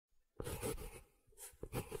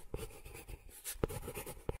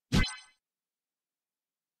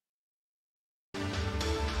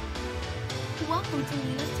Welcome to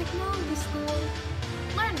Lena's Technology School.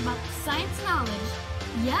 Learn about science knowledge.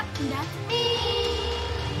 Yep, that's me.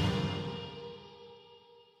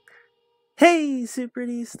 Hey,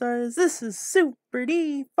 SuperDstars, this is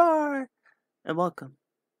SuperDfar, and welcome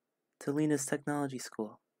to Lena's Technology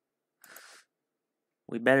School.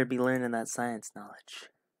 We better be learning that science knowledge.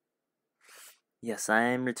 Yes, I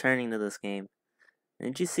am returning to this game.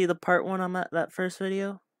 Didn't you see the part 1 on that first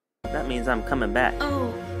video? That means I'm coming back.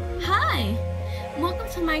 Oh, hi. Welcome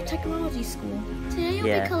to my technology school. Today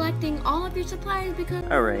you'll be collecting all of your supplies because...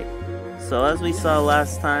 Alright, so as we saw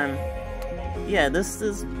last time, yeah, this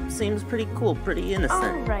seems pretty cool, pretty innocent.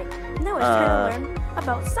 Alright, now it's time to learn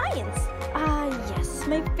about science. Yes,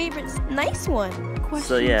 my favorite nice one.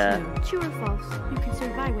 Question 2. True or false? You can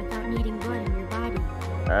survive without needing blood in your body.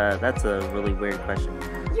 That's a really weird question.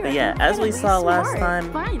 You're But yeah, as we saw last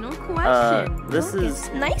time, Final question. this is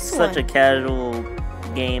nice such a casual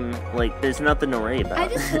game, like, there's nothing to worry about. I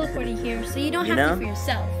just teleported here, so you don't have to for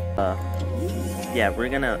yourself. Yeah,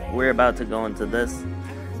 we're about to go into this,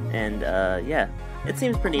 and, yeah, it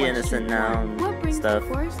seems pretty innocent now and what brings stuff. The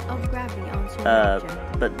force of gravity onto an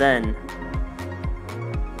object? But then,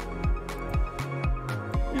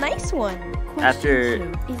 nice one.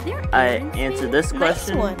 after I answer this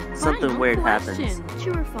question, one. something weird happens.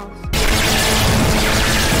 True or false?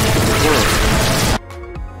 Whoa.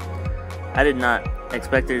 I did not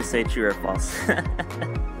expect her to say true or false.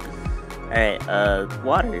 Alright,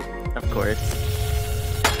 water, of course.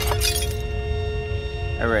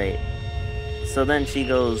 Alright. So then she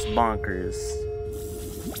goes bonkers.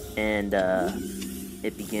 And,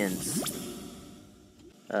 it begins.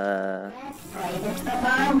 Alright.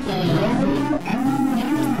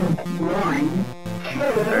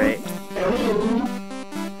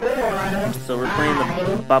 So we're playing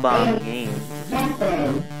the Baba game.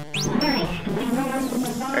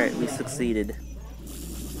 Alright, we succeeded.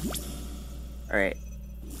 Alright.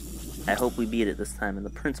 I hope we beat it this time, and the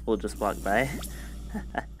principal just walked by.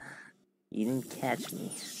 You didn't catch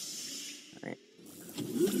me. Alright.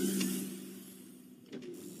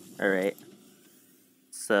 Alright.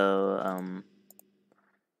 So,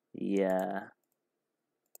 yeah.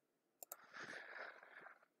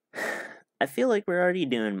 I feel like we're already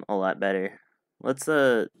doing a lot better. Let's,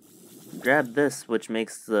 grab this, which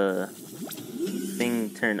makes the thing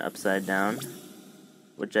turn upside down.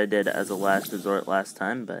 Which I did as a last resort last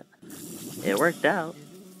time, but it worked out.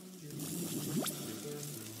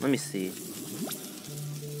 Let me see.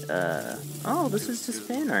 Oh, this is just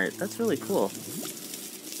fan art. That's really cool.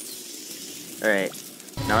 Alright.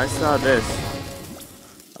 Now I saw this.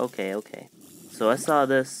 Okay. So I saw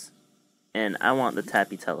this, and I want the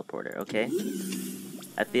tappy teleporter, okay?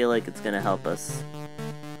 I feel like it's gonna help us.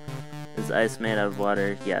 Is ice made out of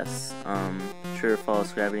water? Yes. True or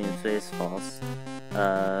false? Gravity in space? False.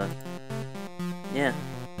 Yeah.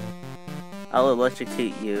 I'll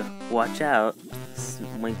electrocute you. Watch out.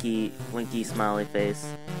 Winky smiley face.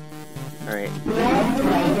 Alright.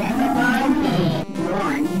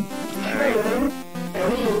 Alright.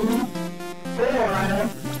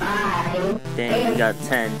 Dang, we got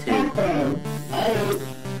 10 too.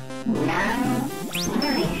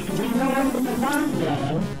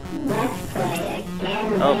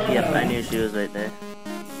 Oh, yep, I knew she was right there.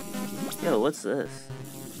 Yo, what's this?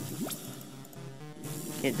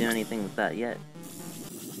 Can't do anything with that yet.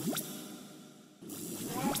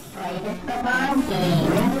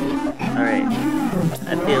 Alright.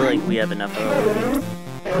 I feel like we have enough of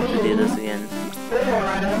to do this again.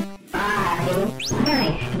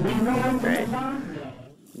 Alright.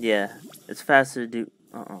 Yeah, it's faster to do.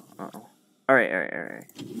 Alright.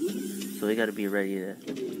 So we gotta be ready to.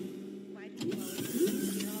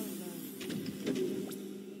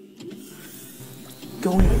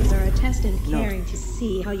 Go in. Are a test and caring to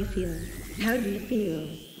see how you feel. How do you feel?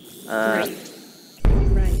 Right.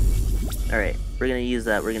 Alright, we're gonna use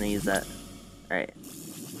that. Alright.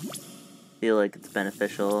 Feel like it's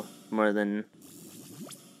beneficial more than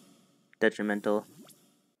detrimental.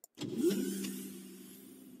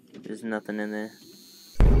 There's nothing in there.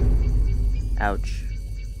 Ouch.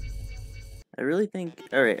 I really think.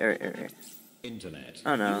 Alright. Internet.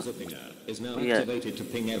 Oh no. User pinger is now activated to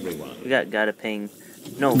ping everyone. We gotta ping.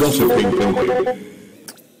 No.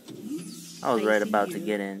 I was right about to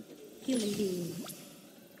get in.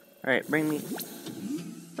 Alright, bring me.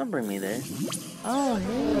 Don't bring me there. Oh,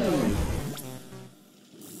 hey.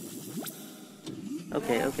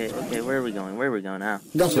 Okay. Where are we going now?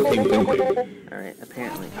 Alright,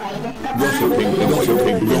 apparently.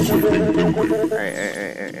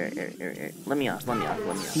 Alright. Let me off.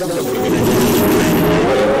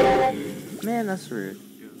 Man, that's rude.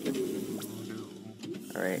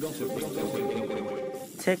 Alright.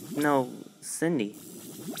 No, Cindy.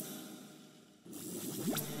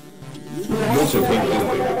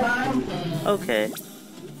 Okay.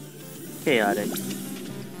 Chaotic.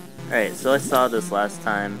 Alright, so I saw this last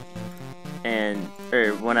time,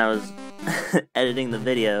 or when I was editing the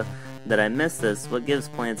video, that I missed this. What gives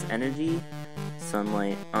plants energy?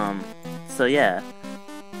 Sunlight. So yeah.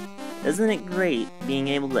 Isn't it great being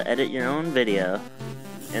able to edit your own video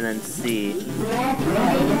and then see?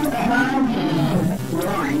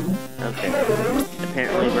 Okay.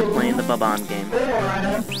 Apparently we're playing the Babam game.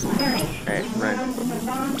 Alright, run.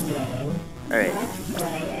 Alright.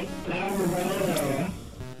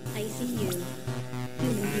 I see you.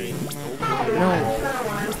 No.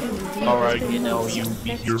 Alright, you know,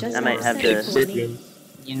 I might have to.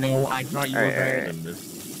 You know, I thought you were better than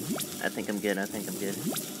this. I think I'm good.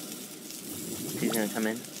 He's gonna come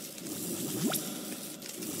in.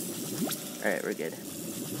 Alright, we're good.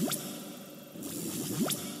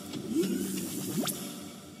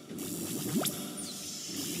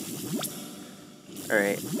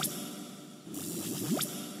 Alright.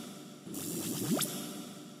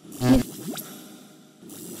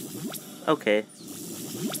 Okay.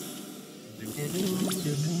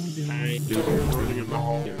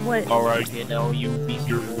 What? Alright, you know, you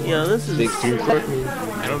Yo, this is...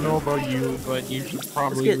 I don't know about you, but you should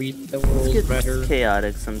probably read the rules better.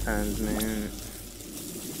 Chaotic sometimes, man.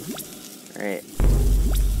 Alright.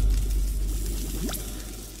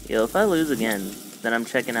 Yo, if I lose again, then I'm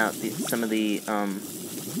checking out some of the,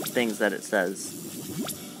 things that it says.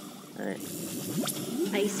 Alright.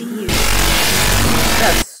 I see you.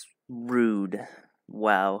 That's rude.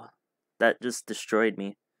 Wow. That just destroyed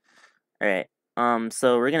me. Alright.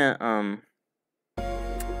 So we're gonna,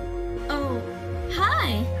 Oh,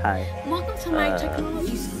 hi! Hi. Welcome to my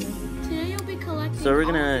technology school. Today you'll be collecting. So we're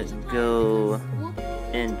all gonna the supplies. go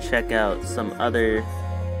and check out some other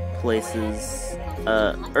places.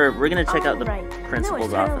 Or we're gonna check out the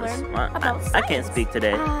principal's office. I can't speak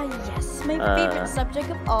today. Yes, my favorite subject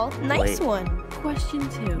of all. Nice wait. one. Question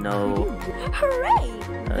 2. No. Hooray!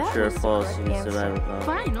 That True or was a false? smart You answer. survive.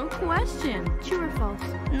 Final question. True or false?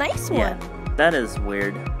 Nice Yeah. one. That is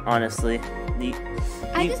weird, honestly.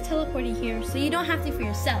 I just teleported here, so you don't have to for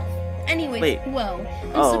yourself. Anyways, Wait. whoa.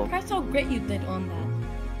 I'm Oh. surprised how great you did on that.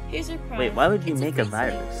 Here's your prize. Wait, why would you It's make a free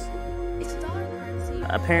snake. virus? It's dollar currency.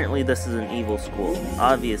 Apparently this is an evil school.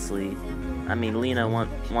 Obviously. I mean, Lena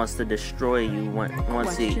wants to destroy you once you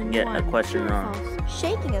Question get a 1. question True or wrong. false?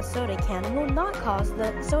 Shaking a soda can will not cause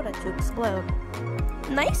the soda to explode.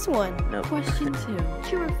 Nice one. Nope. Question 2.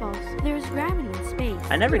 True or false? There's gravity in space.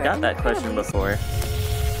 I never You're got that question incredibly before.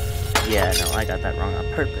 Yeah, no, I got that wrong on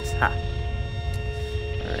purpose. Ha.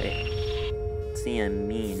 Alright. See, I'm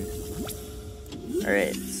mean.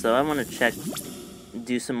 Alright, so I want to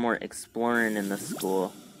do some more exploring in the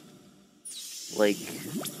school. Like,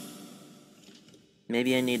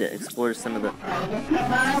 maybe I need to explore some of the...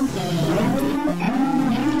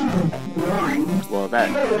 Well, that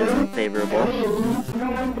isn't favorable.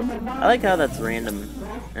 I like how that's random,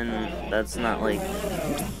 and that's not like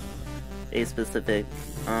a specific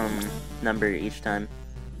number each time.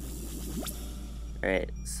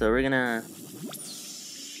 Alright, so we're gonna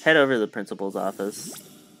head over to the principal's office.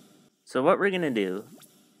 So what we're gonna do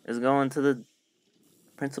is go into the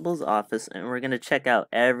principal's office and we're gonna check out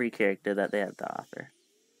every character that they have to offer.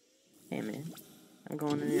 Hey man, I'm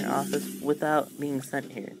going in your office without being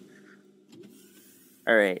sent here.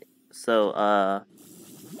 Alright, so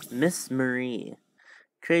Miss Marie,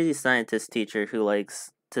 crazy scientist teacher who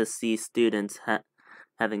likes to see students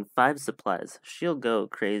having 5 supplies. She'll go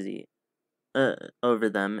crazy over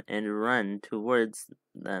them and run towards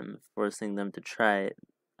them, forcing them to try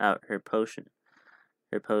out her potion.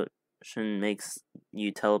 Her potion makes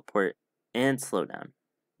you teleport and slow down.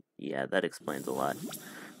 Yeah, that explains a lot.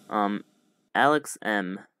 Alex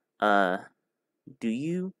M, do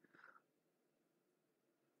you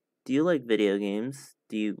like video games?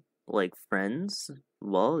 Do you like Friends?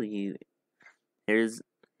 Well, here's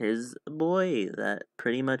a boy that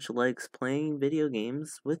pretty much likes playing video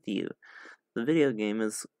games with you. The video game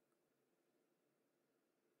is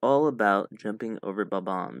all about jumping over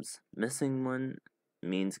bombs. Missing one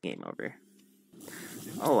means game over.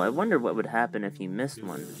 Oh, I wonder what would happen if you missed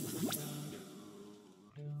one.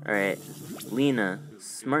 Alright, Lena,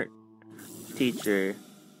 smart teacher,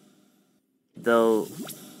 though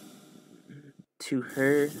to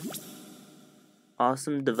her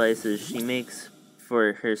awesome devices she makes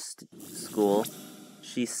for her school,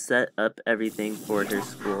 she set up everything for her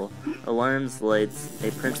school. Alarms, lights, a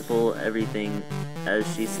principal, everything,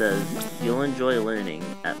 as she says, you'll enjoy learning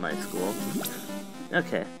at my school.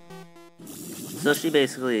 Okay. So she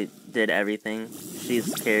basically did everything.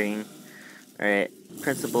 She's carrying. Alright.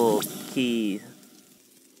 Principal Key.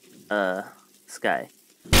 Sky.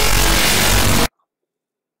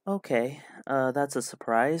 Okay. That's a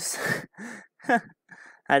surprise.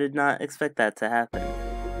 I did not expect that to happen.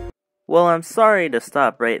 Well, I'm sorry to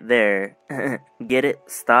stop right there. Get it?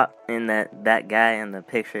 Stop in that guy in the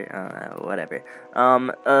picture. Whatever.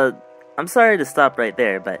 I'm sorry to stop right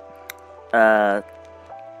there, but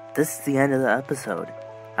this is the end of the episode.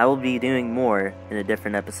 I will be doing more in a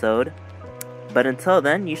different episode. But until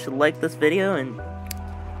then, you should like this video, and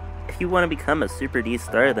if you want to become a Super D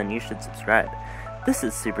star, then you should subscribe. This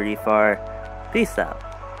is SuperDfar. Peace out.